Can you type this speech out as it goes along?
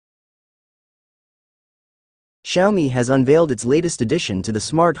Xiaomi has unveiled its latest addition to the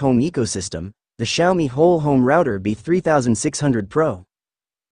smart home ecosystem, the Xiaomi Whole Home Router BE3600 Pro.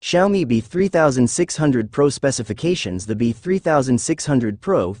 Xiaomi BE3600 Pro specifications. The BE3600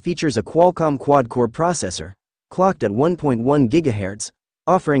 Pro features a Qualcomm quad-core processor, clocked at 1.1 GHz,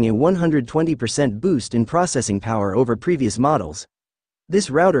 offering a 120% boost in processing power over previous models.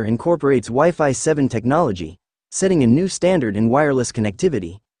 This router incorporates Wi-Fi 7 technology, setting a new standard in wireless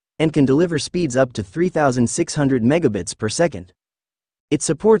connectivity, and can deliver speeds up to 3,600 megabits per second. It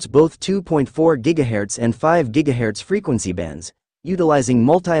supports both 2.4 GHz and 5 GHz frequency bands, utilizing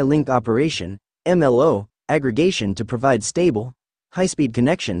multi-link operation (MLO) aggregation to provide stable, high-speed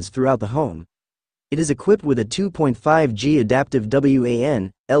connections throughout the home. It is equipped with a 2.5G adaptive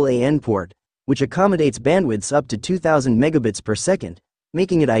WAN/LAN port, which accommodates bandwidths up to 2,000 megabits per second,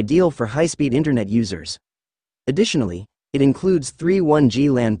 making it ideal for high-speed internet users. Additionally, it includes 3 1G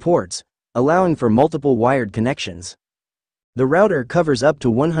LAN ports, allowing for multiple wired connections. The router covers up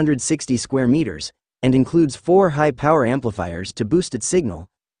to 160 square meters and includes 4 high-power amplifiers to boost its signal,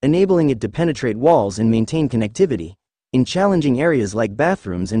 enabling it to penetrate walls and maintain connectivity in challenging areas like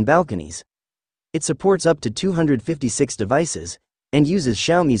bathrooms and balconies. It supports up to 256 devices and uses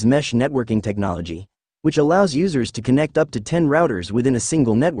Xiaomi's mesh networking technology, which allows users to connect up to 10 routers within a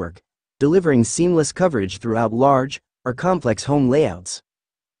single network, delivering seamless coverage throughout large or complex home layouts.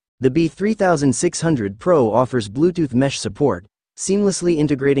 The BE3600 Pro offers Bluetooth mesh support, seamlessly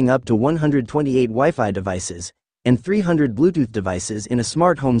integrating up to 128 Wi-Fi devices and 300 Bluetooth devices in a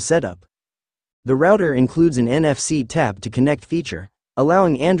smart home setup. The router includes an NFC tap to connect feature,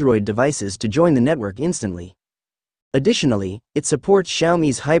 allowing Android devices to join the network instantly. Additionally, it supports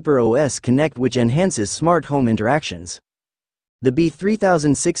Xiaomi's HyperOS Connect, which enhances smart home interactions. The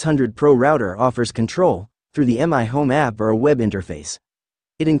BE3600 Pro router offers control through the Mi Home app or a web interface.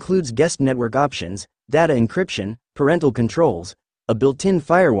 It includes guest network options, data encryption, parental controls, a built-in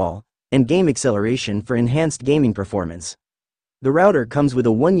firewall, and game acceleration for enhanced gaming performance. The router comes with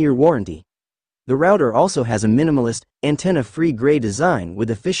a 1-year warranty. The router also has a minimalist, antenna-free gray design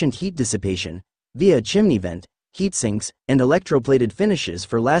with efficient heat dissipation via a chimney vent, heat sinks, and electroplated finishes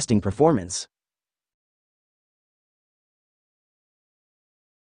for lasting performance.